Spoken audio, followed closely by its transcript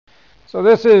So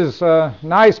this is a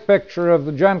nice picture of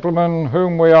the gentleman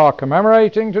whom we are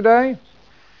commemorating today.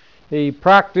 He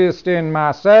practiced in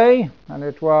Marseille, and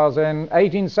it was in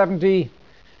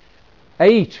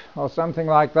 1878 or something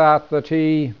like that that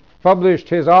he published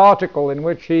his article in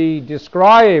which he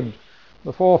described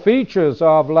the four features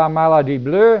of La Maladie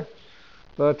Bleue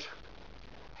that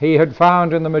he had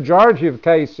found in the majority of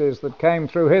cases that came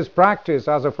through his practice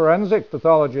as a forensic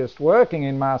pathologist working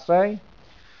in Marseille.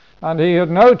 And he had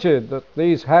noted that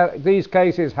these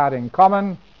cases had in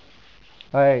common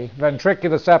a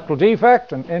ventricular septal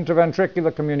defect, an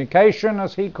interventricular communication,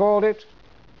 as he called it,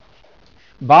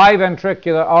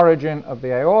 biventricular origin of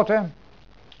the aorta,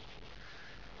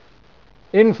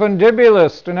 infundibular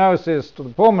stenosis to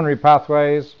the pulmonary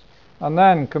pathways, and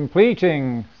then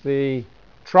completing the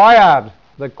triad,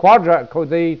 the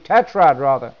tetrad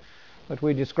rather, that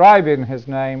we describe in his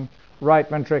name, right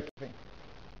ventricular.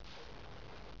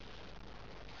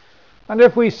 And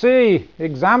if we see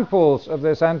examples of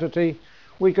this entity,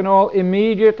 we can all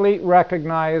immediately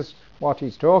recognize what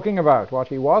he's talking about, what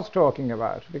he was talking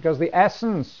about, because the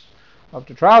essence of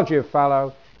Tetrology of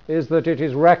Fallot is that it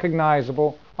is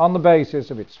recognizable on the basis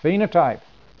of its phenotype.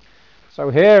 So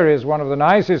here is one of the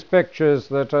nicest pictures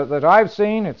that I've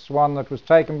seen. It's one that was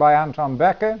taken by Anton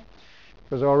Becker. It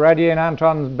was already in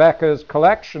Anton Becker's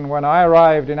collection when I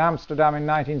arrived in Amsterdam in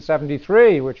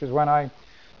 1973, which is when I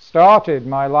started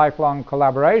my lifelong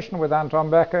collaboration with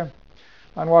Anton Becker.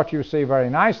 And what you see very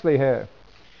nicely here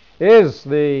is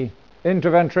the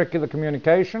interventricular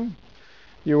communication.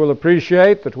 You will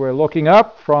appreciate that we're looking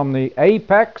up from the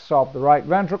apex of the right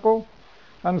ventricle,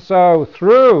 and so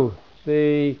through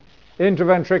the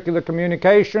interventricular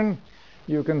communication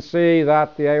you can see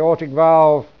that the aortic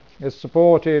valve is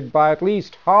supported by at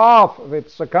least half of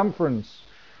its circumference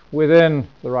within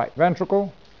the right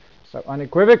ventricle. So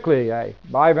unequivocally a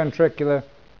biventricular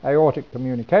aortic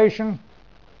communication.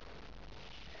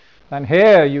 And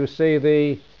here you see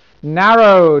the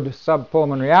narrowed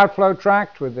subpulmonary outflow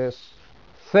tract with this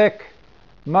thick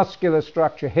muscular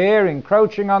structure here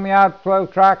encroaching on the outflow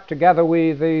tract together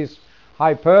with these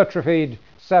hypertrophied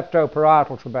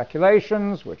septoparietal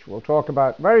trabeculations, which we'll talk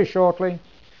about very shortly,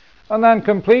 and then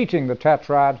completing the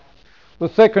tetrad, the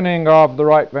thickening of the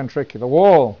right ventricular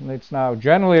wall. And it's now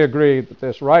generally agreed that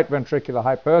this right ventricular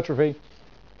hypertrophy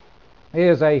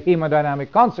is a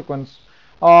hemodynamic consequence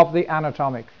of the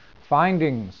anatomic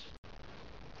findings.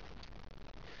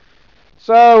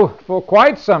 So for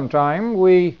quite some time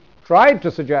we tried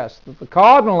to suggest that the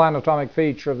cardinal anatomic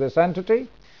feature of this entity,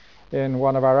 in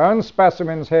one of our own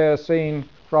specimens here seen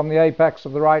from the apex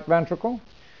of the right ventricle,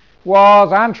 was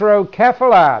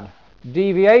anterocephalad,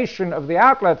 deviation of the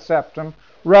outlet septum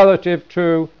relative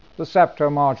to the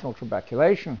septomarginal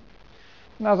trabeculation.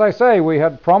 And as I say, we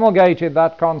had promulgated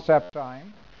that concept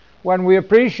time when we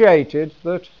appreciated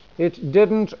that it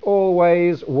didn't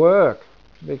always work,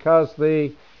 because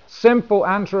the simple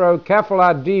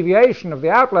anterocephalad deviation of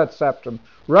the outlet septum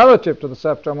relative to the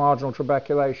septomarginal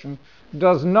trabeculation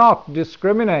does not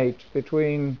discriminate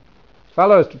between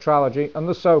Fallot's tetralogy and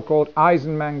the so-called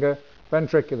Eisenmenger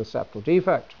ventricular septal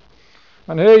defect.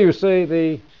 And here you see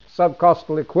the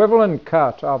subcostal equivalent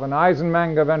cut of an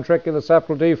Eisenmenger ventricular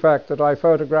septal defect that I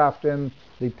photographed in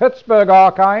the Pittsburgh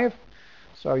archive.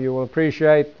 So you will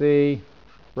appreciate the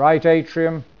right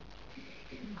atrium,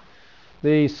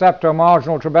 the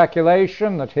septomarginal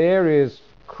trabeculation that here is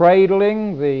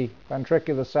cradling the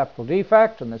ventricular septal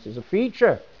defect, and this is a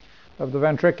feature of the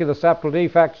ventricular septal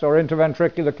defects or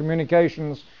interventricular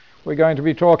communications we're going to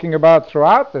be talking about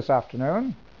throughout this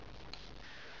afternoon.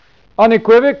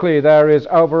 Unequivocally, there is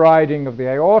overriding of the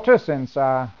aorta, since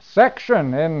our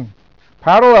section in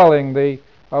paralleling the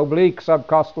oblique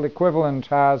subcostal equivalent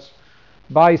has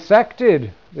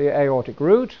bisected the aortic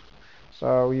root.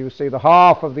 So you see the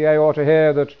half of the aorta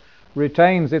here that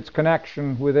retains its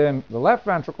connection within the left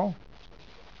ventricle.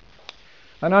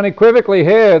 And unequivocally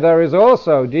here there is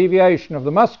also deviation of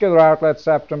the muscular outlet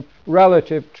septum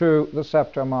relative to the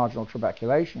septomarginal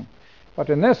trabeculation. But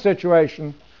in this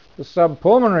situation the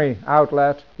subpulmonary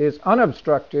outlet is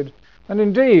unobstructed, and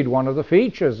indeed one of the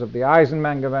features of the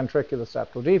Eisenmenger ventricular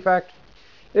septal defect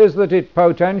is that it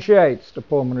potentiates to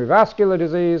pulmonary vascular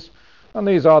disease, and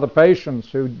these are the patients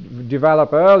who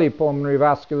develop early pulmonary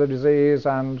vascular disease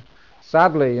and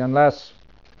sadly, unless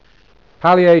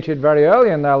palliated very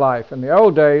early in their life, in the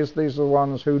old days, these are the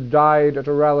ones who died at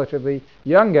a relatively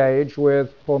young age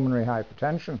with pulmonary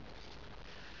hypertension.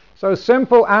 So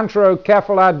simple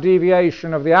anterocephalad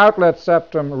deviation of the outlet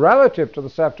septum relative to the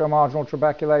septomarginal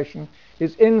trabeculation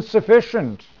is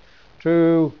insufficient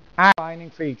to act as a defining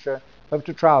feature of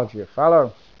Tetrology of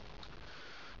Fallot.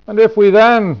 And if we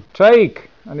then take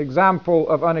an example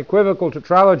of unequivocal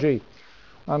tetralogy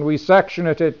and we section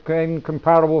it in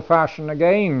comparable fashion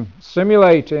again,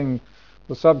 simulating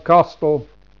the subcostal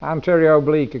anterior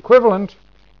oblique equivalent,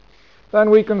 then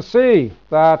we can see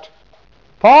that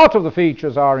part of the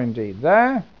features are indeed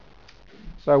there.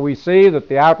 So we see that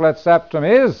the outlet septum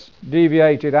is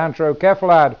deviated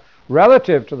anterocephalad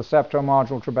relative to the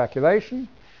septomarginal trabeculation.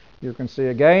 You can see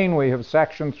again we have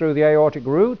sectioned through the aortic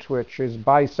root, which is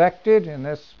bisected in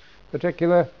this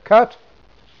particular cut.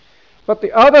 But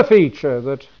the other feature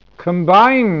that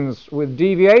combines with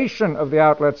deviation of the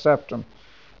outlet septum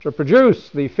to produce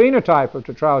the phenotype of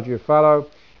tetralogy of Fallot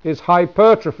is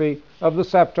hypertrophy of the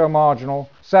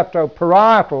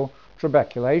septoparietal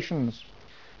trabeculations.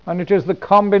 And it is the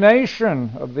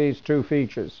combination of these two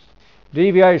features,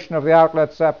 deviation of the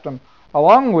outlet septum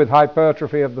along with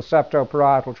hypertrophy of the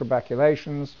septoparietal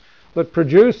trabeculations, that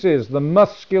produces the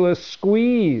muscular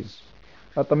squeeze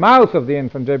at the mouth of the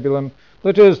infundibulum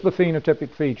that is the phenotypic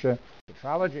feature of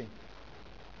tetralogy.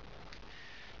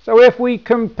 So if we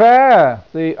compare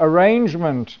the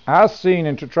arrangement as seen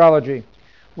in tetralogy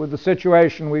with the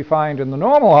situation we find in the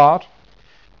normal heart,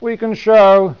 we can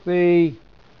show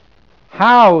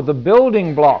how the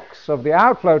building blocks of the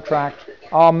outflow tract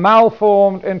are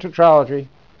malformed in tetralogy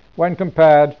when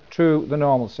compared to the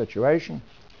normal situation.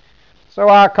 So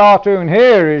our cartoon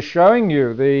here is showing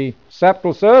you the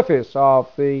septal surface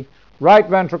of the right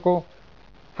ventricle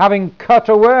having cut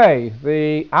away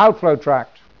the outflow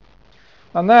tract.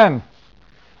 And then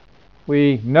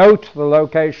we note the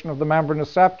location of the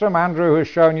membranous septum. Andrew has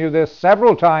shown you this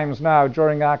several times now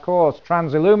during our course,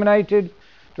 transilluminated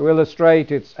to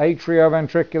illustrate its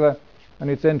atrioventricular and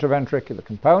its interventricular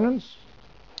components.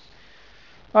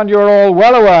 And you're all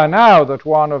well aware now that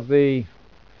one of the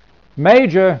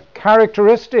major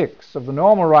characteristics of the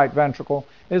normal right ventricle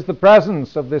is the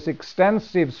presence of this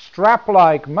extensive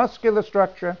strap-like muscular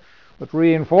structure that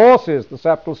reinforces the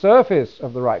septal surface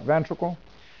of the right ventricle,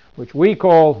 which we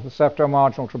call the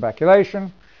septomarginal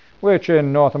trabeculation, which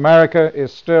in North America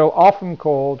is still often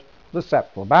called the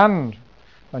septal band.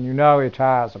 And you know it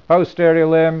has a posterior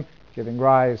limb giving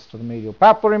rise to the medial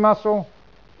papillary muscle,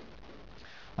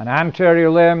 an anterior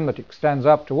limb that extends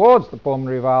up towards the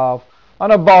pulmonary valve,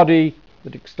 and a body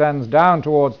that extends down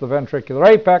towards the ventricular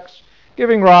apex,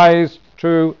 giving rise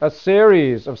to a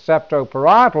series of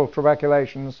septoparietal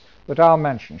trabeculations that I'll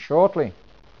mention shortly.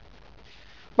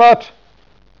 But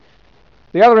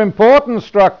the other important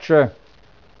structure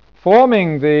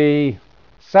forming the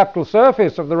septal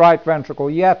surface of the right ventricle,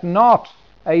 yet not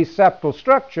a septal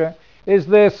structure, is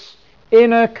this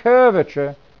inner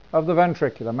curvature of the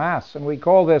ventricular mass. And we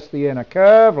call this the inner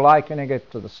curve, likening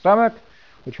it to the stomach,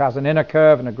 which has an inner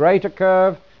curve and a greater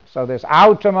curve. So this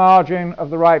outer margin of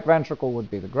the right ventricle would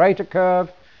be the greater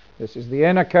curve. This is the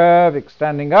inner curve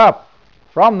extending up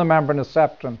from the membranous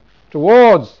septum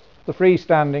towards the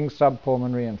freestanding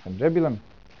subpulmonary infundibulum.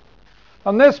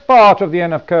 And this part of the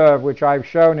inner curve, which I've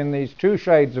shown in these two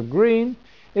shades of green,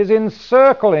 is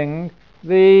encircling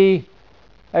the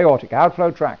aortic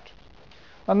outflow tract.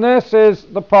 And this is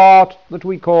the part that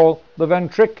we call the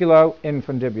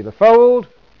ventriculo-infundibular fold,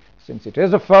 since it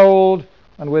is a fold,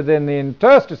 and within the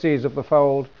interstices of the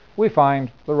fold we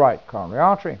find the right coronary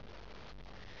artery.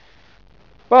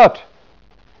 But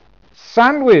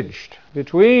sandwiched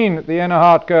between the inner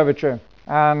heart curvature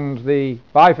and the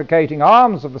bifurcating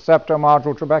arms of the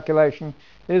septomarginal trabeculation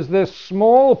is this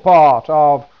small part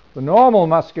of the normal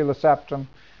muscular septum,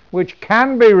 which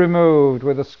can be removed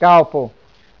with a scalpel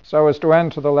so as to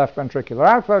enter the left ventricular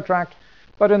outflow tract.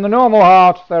 But in the normal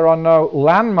heart there are no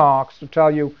landmarks to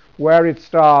tell you where it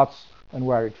starts and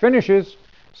where it finishes.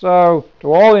 So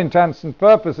to all intents and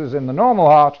purposes in the normal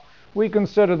heart, we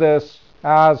consider this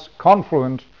as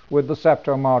confluent with the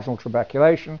septomarginal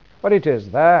trabeculation, but it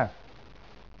is there.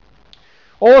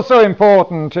 Also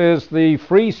important is the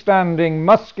freestanding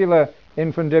muscular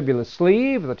infundibular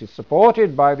sleeve that is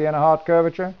supported by the inner heart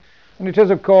curvature, and it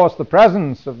is of course the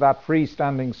presence of that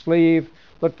freestanding sleeve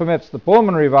that permits the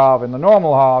pulmonary valve in the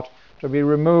normal heart to be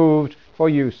removed for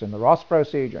use in the Ross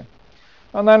procedure.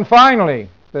 And then finally,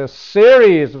 this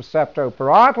series of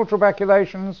septoparietal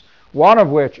trabeculations, one of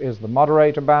which is the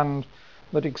moderator band,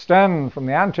 that extend from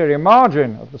the anterior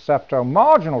margin of the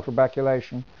septomarginal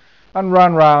trabeculation and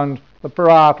run round the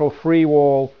parietal free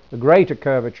wall, the greater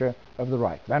curvature of the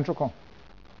right ventricle.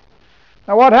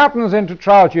 Now what happens in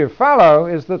Tetralogy of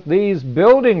Fallot is that these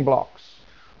building blocks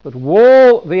that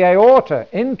wall the aorta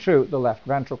into the left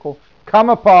ventricle come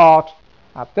apart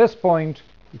at this point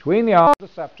between the arms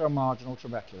of the septomarginal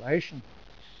trabeculation.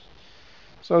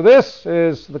 So this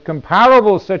is the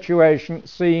comparable situation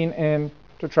seen in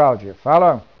Tetralogy of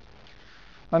Fallot.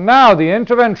 And now the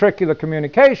interventricular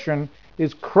communication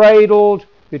is cradled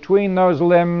between those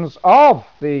limbs of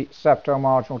the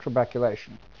septomarginal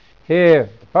trabeculation. Here,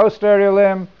 the posterior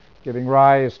limb, giving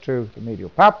rise to the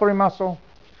medial papillary muscle,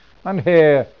 and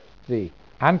here, the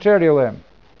anterior limb.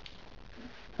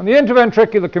 And the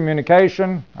interventricular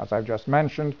communication, as I've just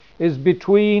mentioned, is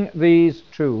between these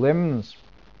two limbs.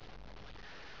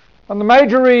 And the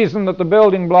major reason that the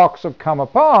building blocks have come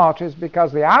apart is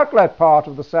because the outlet part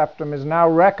of the septum is now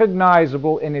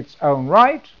recognizable in its own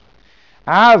right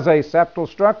as a septal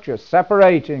structure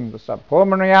separating the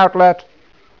subpulmonary outlet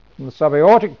from the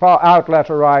subaortic outlet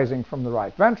arising from the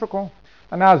right ventricle.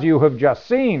 And as you have just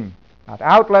seen, that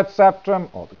outlet septum,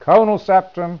 or the conal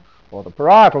septum, or the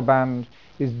parietal band,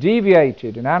 is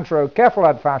deviated in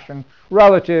anterocephalad fashion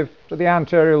relative to the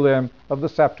anterior limb of the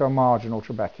septomarginal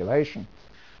trabeculation.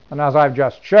 And as I've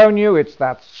just shown you, it's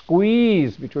that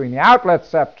squeeze between the outlet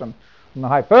septum and the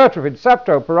hypertrophied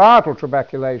septoparietal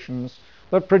trabeculations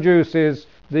that produces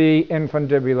the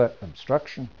infundibular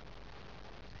obstruction.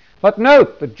 But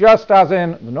note that just as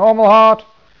in the normal heart,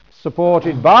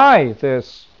 supported by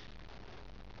this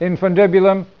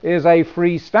infundibulum is a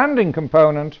freestanding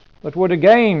component that would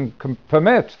again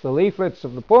permit the leaflets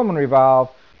of the pulmonary valve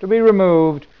to be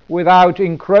removed without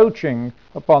encroaching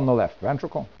upon the left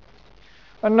ventricle.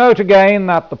 And note again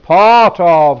that the part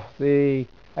of the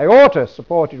aorta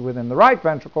supported within the right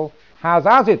ventricle has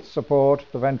as its support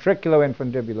the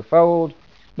ventriculo-infundibular fold,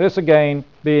 this again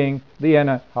being the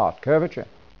inner heart curvature.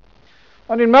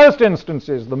 And in most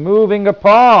instances, the moving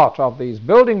apart of these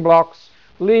building blocks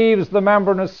leaves the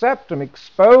membranous septum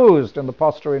exposed in the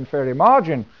posterior inferior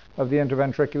margin of the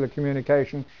interventricular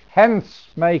communication, hence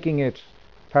making it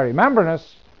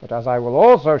perimembranous. But as I will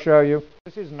also show you,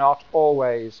 this is not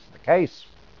always the case.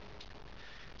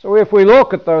 So if we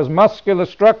look at those muscular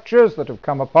structures that have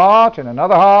come apart in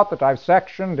another heart that I've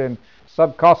sectioned in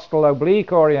subcostal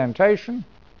oblique orientation,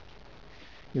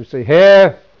 you see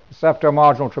here the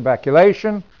septomarginal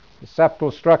trabeculation, the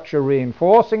septal structure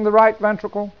reinforcing the right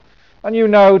ventricle, and you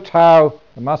note how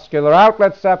the muscular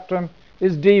outlet septum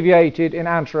is deviated in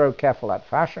anterocephalad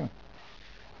fashion.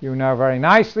 You now very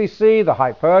nicely see the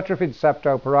hypertrophied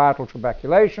septoparietal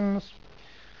trabeculations,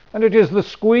 and it is the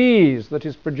squeeze that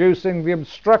is producing the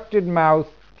obstructed mouth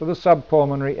to the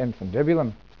subpulmonary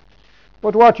infundibulum.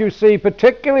 But what you see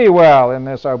particularly well in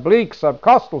this oblique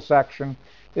subcostal section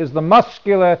is the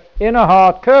muscular inner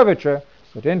heart curvature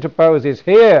that interposes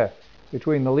here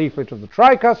between the leaflet of the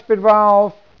tricuspid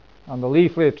valve and the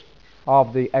leaflet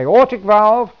of the aortic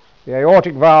valve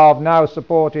now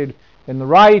supported in the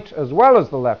right as well as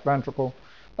the left ventricle,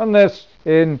 and this,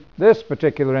 in this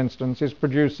particular instance, is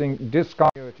producing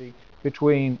discontinuity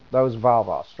between those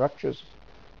valvar structures.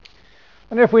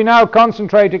 And if we now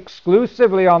concentrate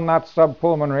exclusively on that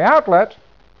subpulmonary outlet,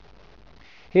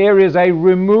 here is a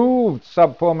removed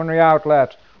subpulmonary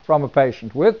outlet from a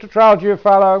patient with Tetralogy of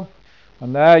Fallot,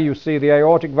 and there you see the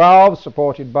aortic valve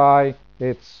supported by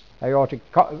its aortic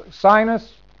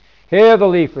sinus. Here the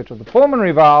leaflet of the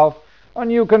pulmonary valve,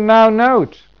 and you can now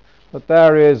note that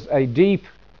there is a deep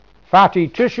fatty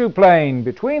tissue plane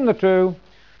between the two,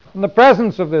 and the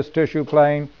presence of this tissue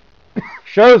plane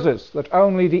shows us that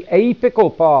only the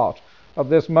apical part of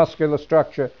this muscular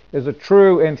structure is a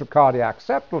true intracardiac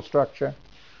septal structure,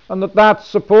 and that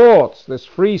supports this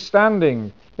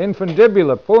freestanding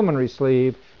infundibular pulmonary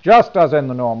sleeve just as in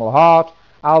the normal heart,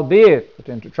 albeit that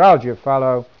in Tetralogy of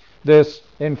Fallot this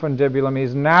infundibulum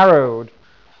is narrowed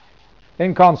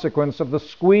in consequence of the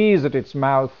squeeze at its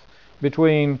mouth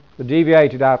between the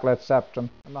deviated outlet septum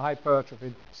and the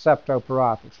hypertrophied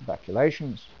septoparietal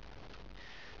trabeculations.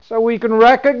 So we can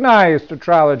recognize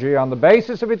tetralogy on the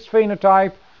basis of its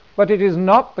phenotype, but it is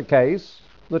not the case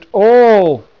that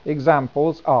all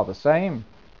examples are the same.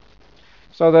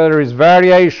 So there is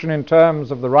variation in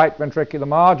terms of the right ventricular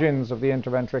margins of the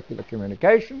interventricular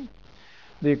communication,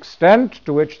 the extent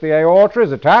to which the aorta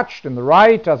is attached in the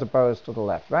right as opposed to the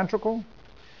left ventricle,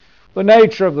 the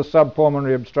nature of the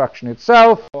subpulmonary obstruction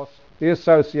itself, the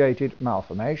associated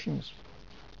malformations.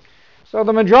 So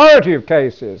the majority of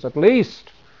cases, at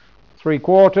least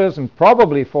 3/4 and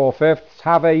probably 4/5,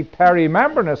 have a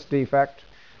perimembranous defect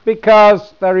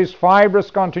because there is fibrous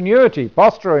continuity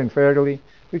posterior-inferiorly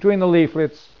between the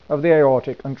leaflets of the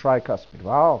aortic and tricuspid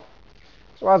valve.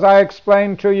 So as I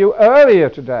explained to you earlier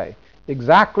today,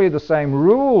 exactly the same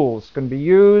rules can be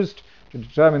used to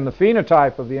determine the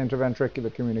phenotype of the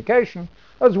interventricular communication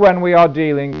as when we are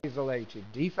dealing with isolated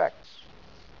defects.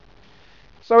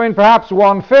 So in perhaps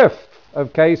 1/5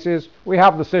 of cases, we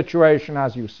have the situation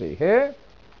as you see here.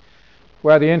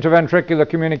 where the interventricular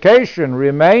communication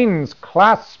remains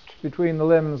clasped between the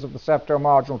limbs of the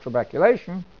septomarginal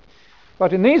trabeculation.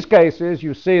 But in these cases,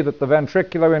 you see that the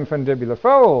ventriculo-infundibular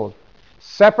fold,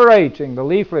 separating the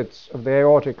leaflets of the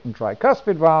aortic and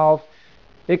tricuspid valve,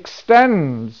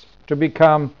 extends to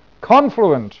become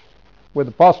confluent with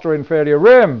the posterior inferior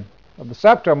rim of the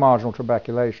septomarginal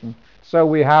trabeculation. So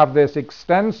we have this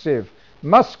extensive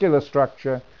muscular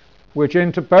structure which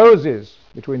interposes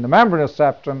between the membranous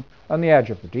septum and the edge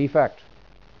of the defect.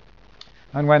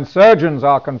 And when surgeons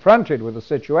are confronted with a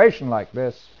situation like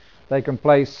this, they can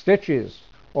place stitches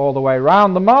all the way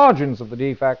round the margins of the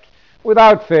defect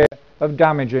without fear of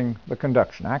damaging the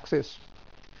conduction axis.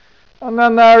 And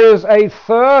then there is a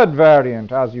third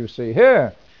variant, as you see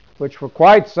here, which for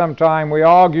quite some time we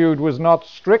argued was not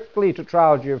strictly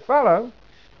Tetralogy of Fallot,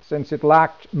 since it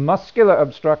lacked muscular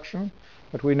obstruction,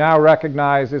 but we now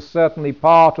recognize is certainly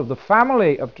part of the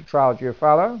family of Tetralogy of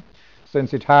Fallot,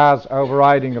 since it has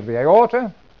overriding of the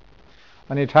aorta,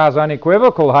 and it has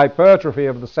unequivocal hypertrophy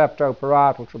of the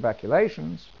septoparietal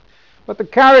trabeculations. But the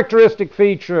characteristic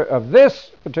feature of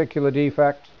this particular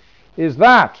defect is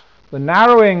that the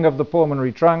narrowing of the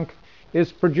pulmonary trunk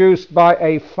is produced by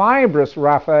a fibrous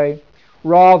raphe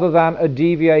rather than a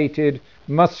deviated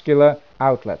muscular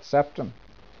outlet septum.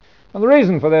 And the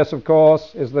reason for this, of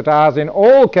course, is that as in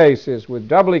all cases with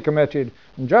doubly committed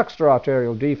and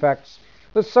juxta-arterial defects,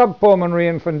 the subpulmonary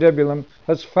infundibulum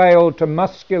has failed to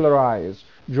muscularize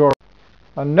during.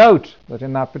 And note that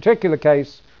in that particular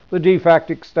case, the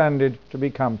defect extended to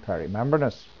become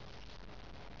perimembranous.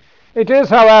 It is,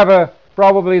 however,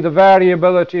 probably the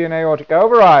variability in aortic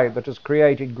override that has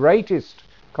created greatest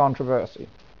controversy.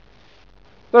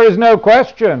 There is no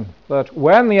question that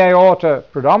when the aorta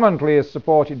predominantly is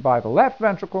supported by the left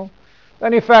ventricle,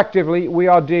 then effectively we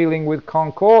are dealing with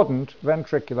concordant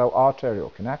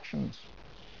ventriculo-arterial connections.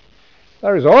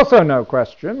 There is also no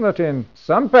question that in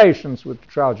some patients with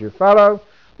Tetralogy of Fallot,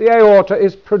 the aorta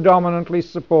is predominantly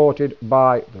supported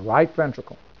by the right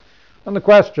ventricle. And the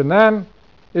question then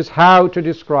is how to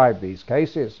describe these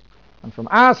cases. And from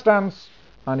our stance,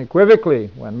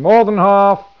 unequivocally, when more than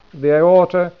half of the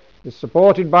aorta is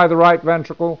supported by the right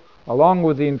ventricle, along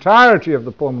with the entirety of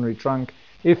the pulmonary trunk,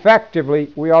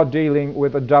 effectively we are dealing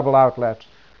with a double outlet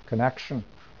connection.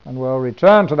 And we'll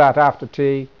return to that after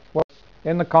T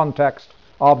in the context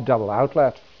of double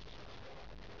outlet.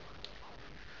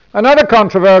 Another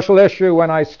controversial issue when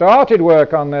I started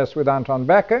work on this with Anton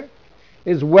Becker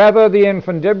is whether the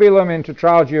infundibulum in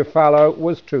Tetralogy of Fallot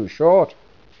was too short.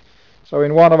 So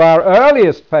in one of our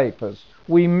earliest papers,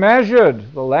 we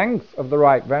measured the length of the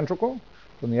right ventricle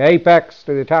from the apex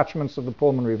to the attachments of the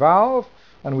pulmonary valve,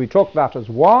 and we took that as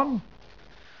 1.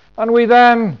 And we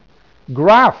then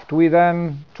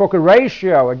took a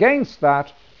ratio against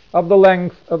that of the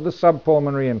length of the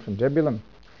subpulmonary infundibulum.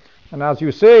 And as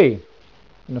you see,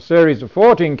 in a series of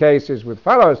 14 cases with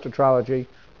Fallot's tetralogy,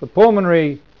 the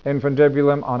pulmonary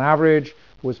infundibulum on average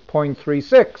was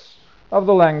 0.36 of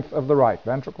the length of the right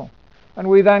ventricle. And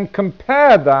we then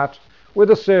compared that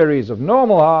with a series of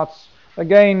normal hearts,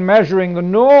 again measuring the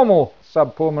normal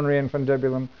subpulmonary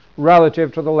infundibulum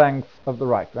relative to the length of the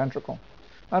right ventricle.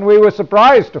 And we were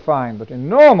surprised to find that in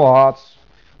normal hearts,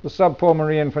 the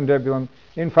subpulmonary infundibulum,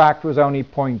 in fact, was only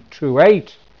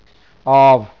 0.28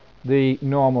 of the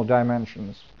normal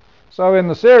dimensions. So in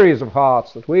the series of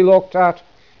hearts that we looked at,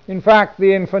 in fact,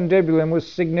 the infundibulum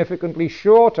was significantly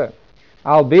shorter,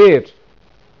 albeit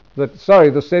that, the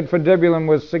infundibulum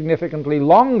was significantly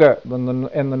longer than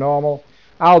in the normal,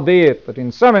 albeit that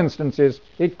in some instances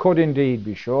it could indeed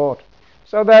be short.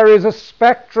 So there is a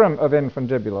spectrum of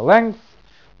infundibular length.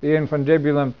 The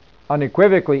infundibulum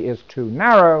unequivocally is too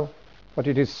narrow, but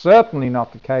it is certainly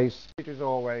not the case it is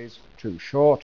always too short.